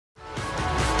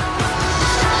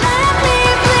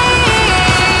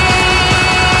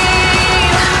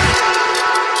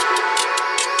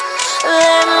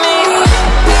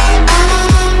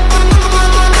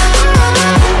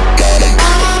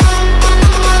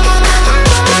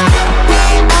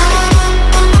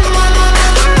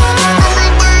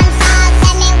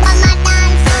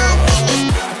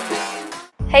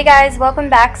Hey guys, welcome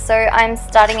back. So I'm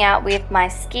starting out with my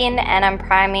skin and I'm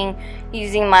priming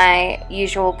using my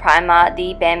usual primer,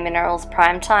 the Bare Minerals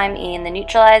Prime Time in the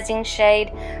neutralizing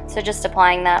shade. So just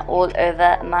applying that all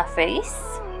over my face.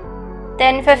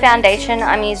 Then for foundation,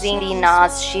 I'm using the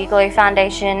NARS Sheer Glow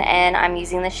foundation and I'm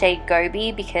using the shade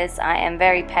Gobi because I am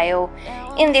very pale.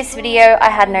 In this video, I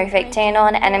had no fake tan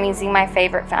on and I'm using my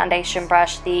favorite foundation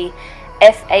brush, the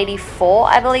F84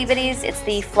 I believe it is. It's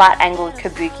the flat angled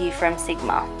kabuki from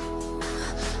Sigma.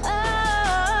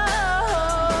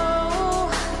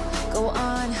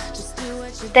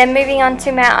 Then moving on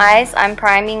to my eyes, I'm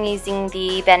priming using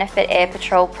the Benefit Air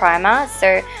Patrol primer.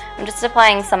 So I'm just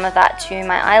applying some of that to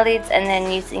my eyelids and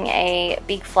then using a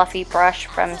big fluffy brush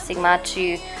from Sigma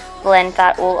to blend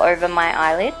that all over my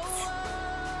eyelids.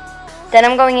 Then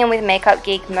I'm going in with Makeup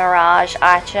Geek Mirage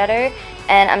eyeshadow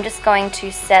and I'm just going to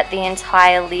set the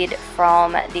entire lid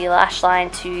from the lash line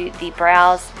to the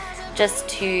brows just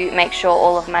to make sure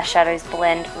all of my shadows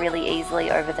blend really easily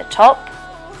over the top.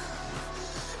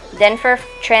 Then for a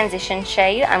transition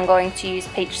shade, I'm going to use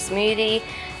Peach Smoothie.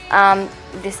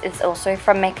 This is also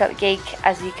from Makeup Geek,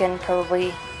 as you can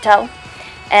probably tell.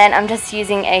 And I'm just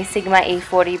using a Sigma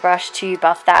E40 brush to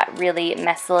buff that really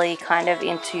messily kind of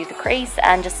into the crease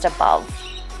and just above.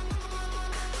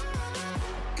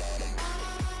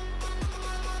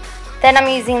 Then I'm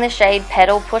using the shade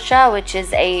Petal Pusher, which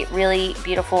is a really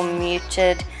beautiful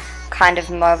muted kind of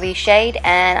mauvey shade,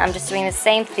 and I'm just doing the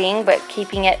same thing but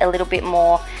keeping it a little bit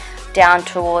more down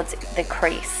towards the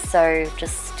crease, so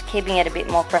just keeping it a bit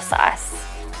more precise.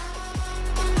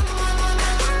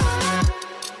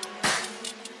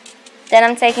 Then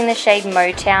I'm taking the shade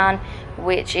Motown,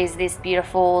 which is this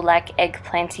beautiful like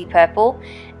eggplanty purple,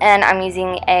 and I'm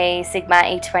using a Sigma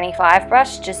E25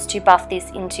 brush just to buff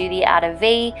this into the outer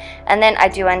V, and then I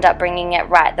do end up bringing it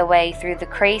right the way through the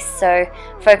crease, so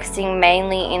focusing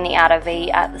mainly in the outer V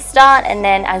at the start, and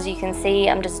then as you can see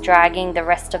I'm just dragging the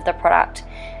rest of the product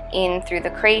in through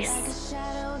the crease.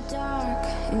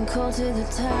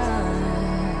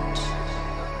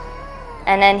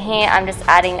 And then here I'm just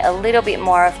adding a little bit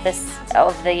more of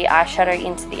the eyeshadow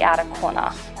into the outer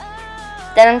corner.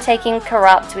 Then I'm taking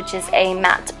Corrupt, which is a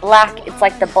matte black. It's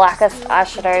like the blackest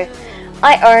eyeshadow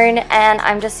I own, and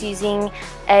I'm just using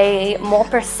a more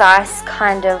precise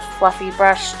kind of fluffy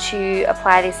brush to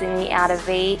apply this in the outer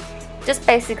V. Just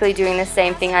basically doing the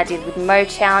same thing I did with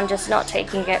Motown, just not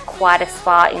taking it quite as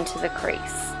far into the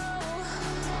crease.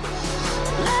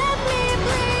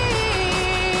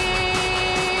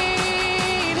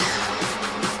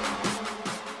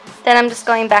 Then I'm just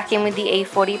going back in with the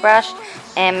E40 brush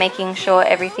and making sure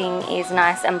everything is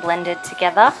nice and blended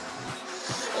together.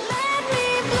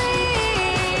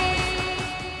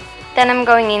 Then I'm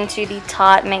going into the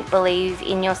Tarte Make Believe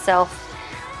in Yourself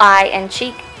Eye and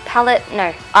Cheek palette.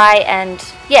 No, eye and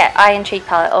cheek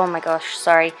palette. Oh my gosh,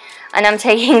 sorry. And I'm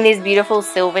taking this beautiful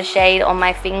silver shade on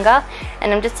my finger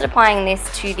and I'm just applying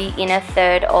this to the inner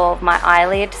third of my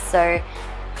eyelid, so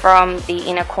from the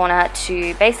inner corner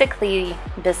to basically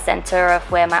the center of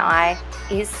where my eye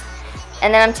is.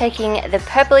 And then I'm taking the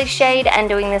purpley shade and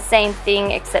doing the same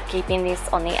thing except keeping this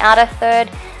on the outer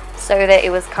third so that it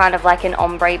was kind of like an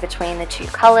ombre between the two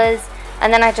colors.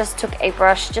 And then I just took a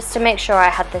brush just to make sure I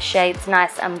had the shades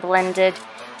nice and blended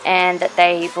and that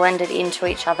they blended into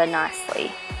each other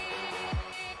nicely.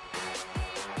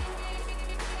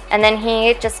 And then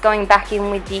here just going back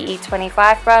in with the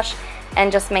E25 brush and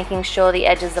just making sure the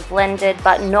edges are blended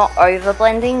but not over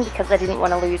blending because I didn't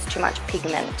want to lose too much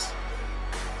pigment.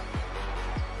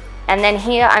 And then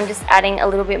here I'm just adding a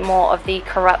little bit more of the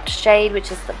Corrupt shade,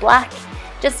 which is the black,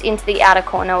 just into the outer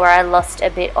corner where I lost a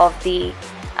bit of the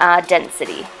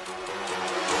density.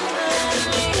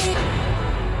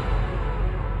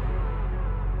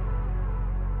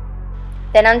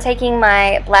 Then I'm taking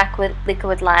my black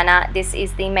liquid liner. This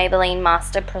is the Maybelline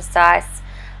Master Precise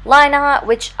liner,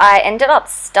 which I ended up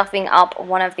stuffing up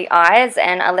one of the eyes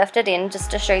and I left it in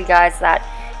just to show you guys that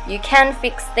you can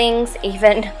fix things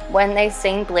even when they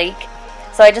seem bleak.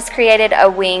 So I just created a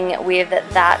wing with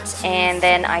that, and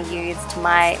then I used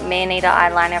my Man-Eater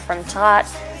eyeliner from Tarte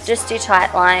just to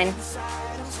tight line.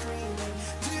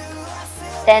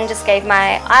 Then just gave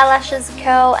my eyelashes a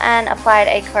curl and applied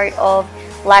a coat of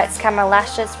Lights Camera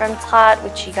Lashes from Tarte,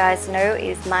 which you guys know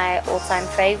is my all-time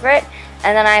favorite.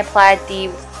 And then I applied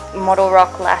the Model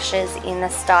Rock lashes in the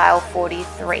style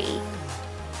 43.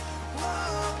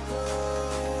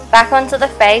 Back onto the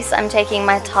face, I'm taking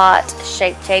my Tarte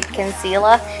Shape Tape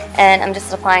Concealer and I'm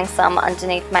just applying some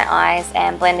underneath my eyes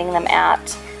and blending them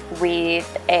out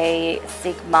with a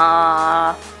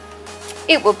Sigma.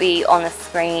 It will be on the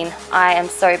screen. I am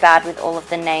so bad with all of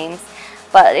the names.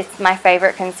 but it's my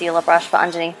favorite concealer brush for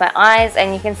underneath my eyes,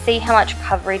 and you can see how much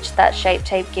coverage that Shape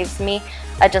Tape gives me.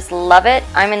 I just love it.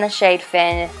 I'm in the shade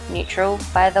Fair Neutral,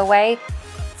 by the way.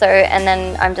 So, and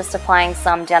then I'm just applying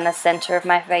some down the center of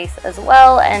my face as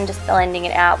well, and just blending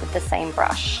it out with the same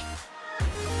brush.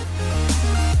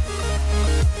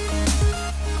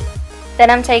 Then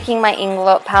I'm taking my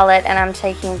Inglot palette, and I'm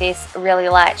taking this really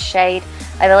light shade.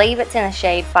 I believe it's in the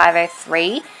shade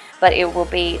 503, but it will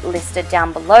be listed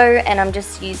down below. And I'm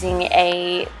just using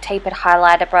a tapered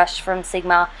highlighter brush from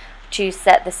Sigma to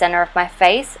set the center of my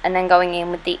face, and then going in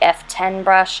with the F10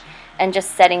 brush and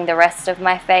just setting the rest of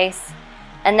my face.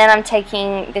 And then I'm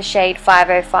taking the shade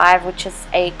 505, which is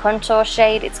a contour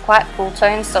shade. It's quite cool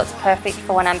tone, so it's perfect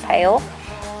for when I'm pale.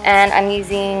 And I'm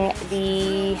using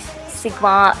the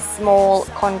Sigma small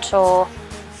contour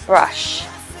brush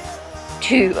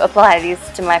to apply this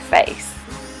to my face.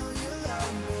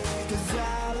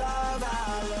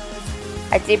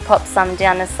 I did pop some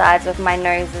down the sides of my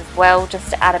nose as well, just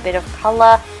to add a bit of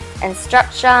colour and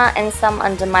structure, and some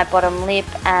under my bottom lip.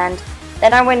 And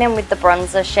then I went in with the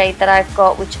bronzer shade that I've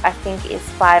got, which I think is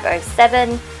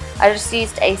 507. I just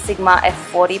used a Sigma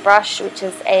F40 brush, which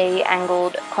is a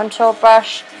angled contour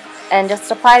brush, and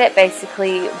just applied it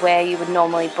basically where you would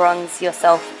normally bronze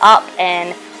yourself up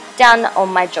and down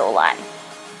on my jawline.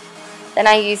 Then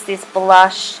I used this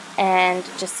blush and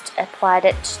just applied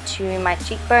it to my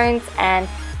cheekbones and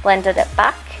blended it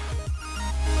back.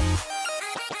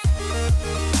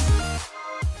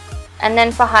 And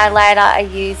then for highlighter, I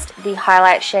used the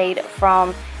highlight shade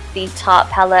from the Tarte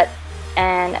palette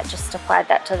and just applied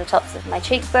that to the tops of my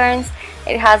cheekbones.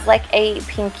 It has like a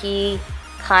pinky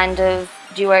kind of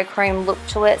duochrome look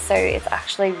to it, so it's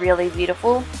actually really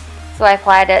beautiful. So I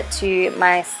applied it to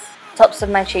my tops of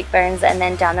my cheekbones and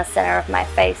then down the center of my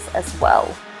face as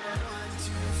well.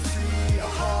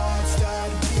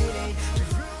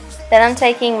 Then I'm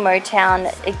taking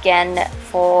Motown again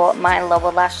for my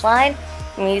lower lash line.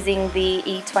 I'm using the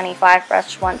E25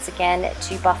 brush once again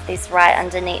to buff this right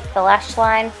underneath the lash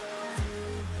line.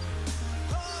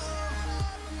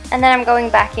 And then I'm going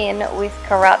back in with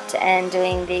Corrupt and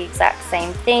doing the exact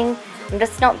same thing. I'm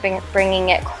just not bringing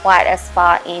it quite as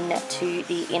far into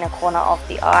the inner corner of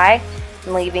the eye.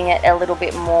 I'm leaving it a little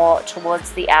bit more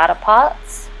towards the outer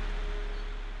parts.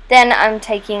 Then I'm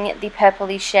taking the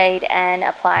purpley shade and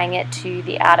applying it to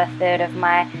the outer third of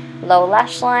my lower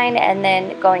lash line, and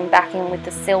then going back in with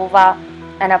the silver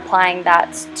and applying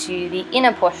that to the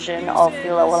inner portion of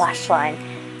the lower lash line.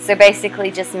 So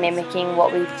basically just mimicking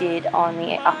what we did on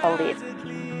the upper lid.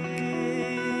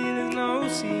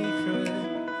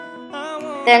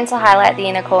 Then to highlight the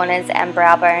inner corners and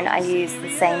brow bone, I use the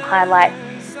same highlight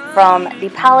from the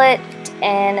palette,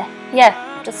 and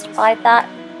yeah, just applied that.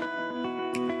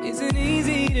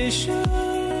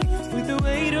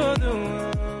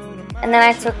 And then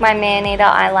I took my Man-Eater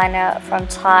eyeliner from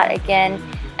Tarte again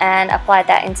and applied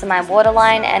that into my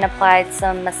waterline and applied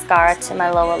some mascara to my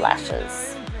lower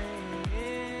lashes.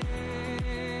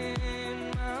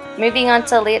 Moving on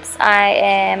to lips, I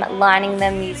am lining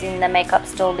them using the Makeup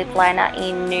Store lip liner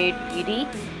in Nude Beauty.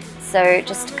 So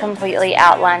just completely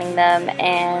outlining them,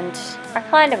 and I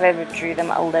kind of overdrew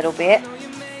them a little bit.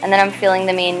 And then I'm filling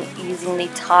them in using the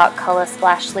Tarte Colour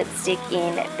Splash lipstick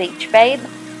in Beach Babe,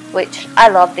 which I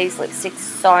love these lipsticks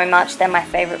so much. They're my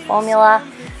favourite formula.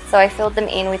 So I filled them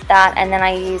in with that, and then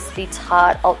I used the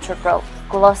Tarte Ultra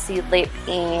Glossy Lip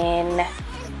in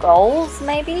Goals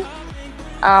maybe.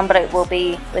 But it will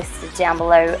be listed down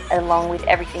below along with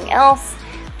everything else,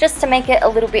 just to make it a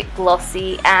little bit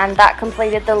glossy. And that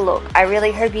completed the look. I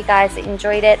really hope you guys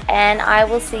enjoyed it, and I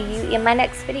will see you in my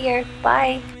next video.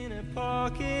 Bye!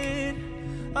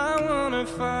 I wanna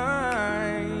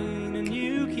find a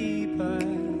new keeper.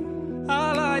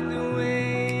 I like the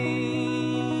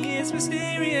way it's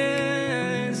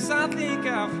mysterious. I think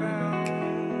I'll find